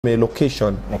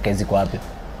location. Okay, ziko wapi?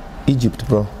 Egypt,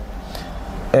 bro.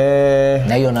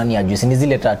 Na hiyo nani ajui? Si ni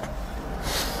zile tatu.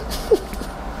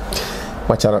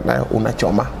 Wachana nayo,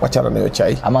 unachoma. Wachana nayo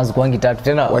chai. Ama zikuangi tatu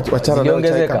tena. Wachana nayo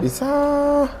chai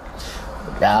kabisa.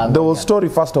 The whole story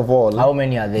first of all. How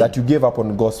many are they? That you gave up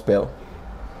on gospel.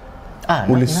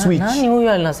 Switch. Nani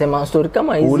huyo anasema story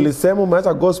kama hizi? Ulisema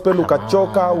umeacha gospel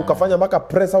ukachoka, ukafanya mpaka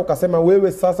pressure, ukasema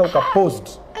wewe sasa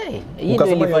ukapost. Hii ndio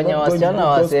ilifanya wasichana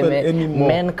waseme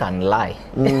men can lie.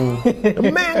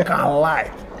 Men can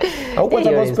lie.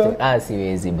 Haukuacha gospel?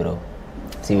 Siwezi bro.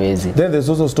 Siwezi. Then there's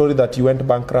also a story that you went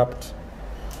bankrupt.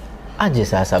 Aje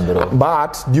sasa bro.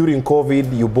 But during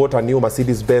COVID you bought a new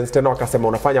Mercedes Benz, tena wakasema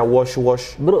unafanya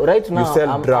wash. Bro, right now you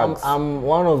sell drugs. I'm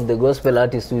one of the gospel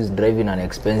artists who is driving an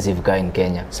expensive car in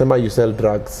Kenya. Sema you sell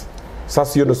drugs.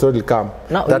 Sasa you know story will come.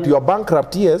 Now, that you are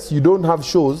bankrupt, yes, you don't have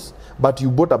shows, but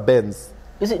you bought a Benz.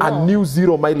 New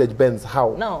 0 mileage Benz.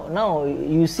 How? Now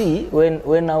you see,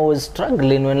 when I was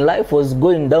struggling, when life was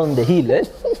going down the hill,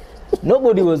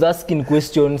 nobody was asking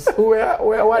questions. Where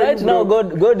right now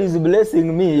God is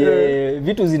blessing me.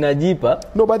 Vitu zinajipa.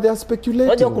 No, but they are speculating.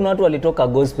 Wajua kuna watu walitoka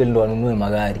gospel ndo wanunue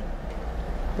magari.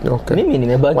 Okay. Mimi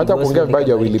nimebaki gospel. Wata kuongea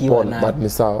baada ya Willypaul, but ni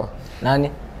sawa.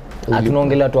 Nani?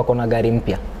 Atunaongelea watu wako na gari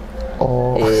mpya.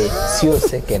 Sio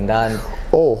second hand.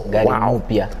 Gari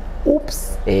mpya.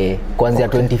 Oops. Kuanzia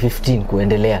 2015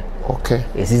 kuendelea. Okay.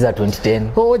 Sisa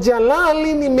 2010.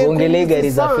 Jalali nimeongelea gari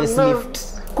za facelift.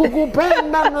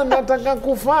 Kukupenda na nataka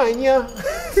kufanya.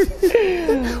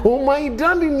 My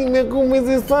daddy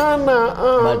nimekumizi sana.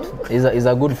 But he's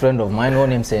a good friend of mine. One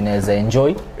name says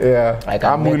Enjoy. Yeah.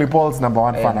 I'm Willypaul's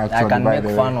 #1 fan actually. I can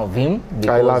make fun of him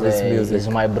because I love his music. He's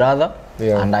my brother.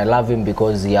 Yeah. And I love him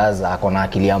because he has akona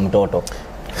akili ya mtoto.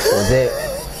 So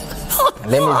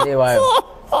let me say why.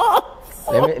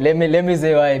 Let me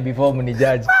say why before mni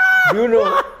judge. Do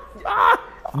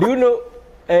you know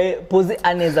pose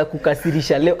anaweza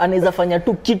kukasirisha leo, anaweza fanya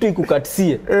tu kitu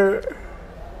ikukatisie.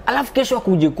 Alafu kesho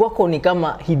akuje kwako ni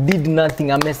kama he did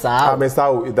nothing,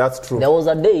 amesahau. That's true. There was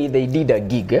a day they did a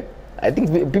gig. I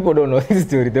think people don't know this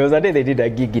story. There was a day they did a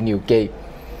gig in UK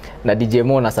na DJ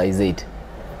Mo na Size 8.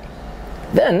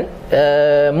 Then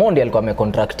Mondi alikuwa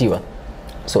amecontractiwa.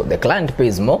 So the client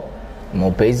pays Mo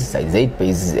pays, Size 8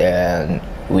 pays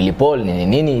Willypaul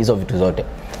nini hizo vitu zote.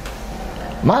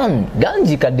 Man,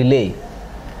 ganji ka delay.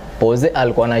 Pose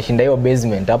alikuwa anashinda hiyo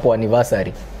basement hapo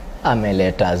anniversary.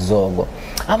 Ameleta zogo.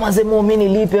 Ama zemo mimi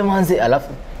nilipe manze, alafu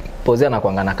Pose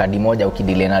anakuanga na kadi moja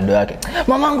ukidile na do yake.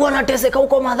 Mamangu anateseka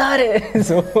huko Madhare.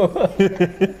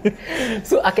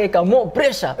 So akaeka more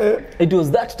pressure. It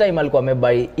was that time alikuwa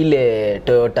amebuy ile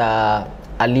Toyota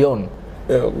Allion.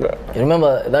 You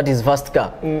remember that is first car?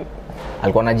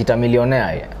 Alikuwa anajiita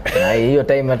millionaire. Na hiyo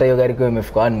time hata hiyo gari kwa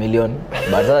imefika 1 million.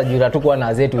 But sasa juu tutakuwa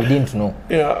na zetu we didn't know.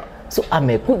 Yeah. So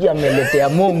amekuja ameletea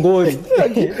mongori.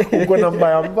 Uko na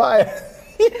mbaya.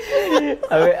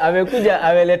 Amekuja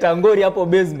ameleta ngori hapo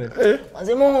basement.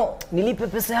 Mazemo nilipe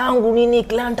pesa yangu nini,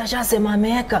 client ashasema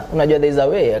ameweka. Unajua there is a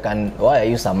way I can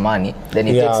wire you some money, then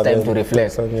it takes time to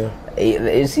reflect.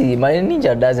 You see, my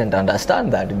ninja doesn't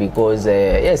understand that because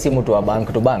si mtu wa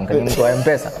bank to bank, ni mtu wa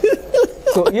M-Pesa.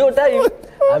 So hiyo time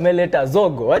ameleta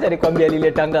zogo. Wacha nikwambia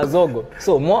aliletanga zogo.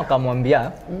 So Mo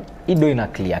akamwambia ido ina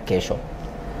clear kesho.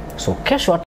 So kesho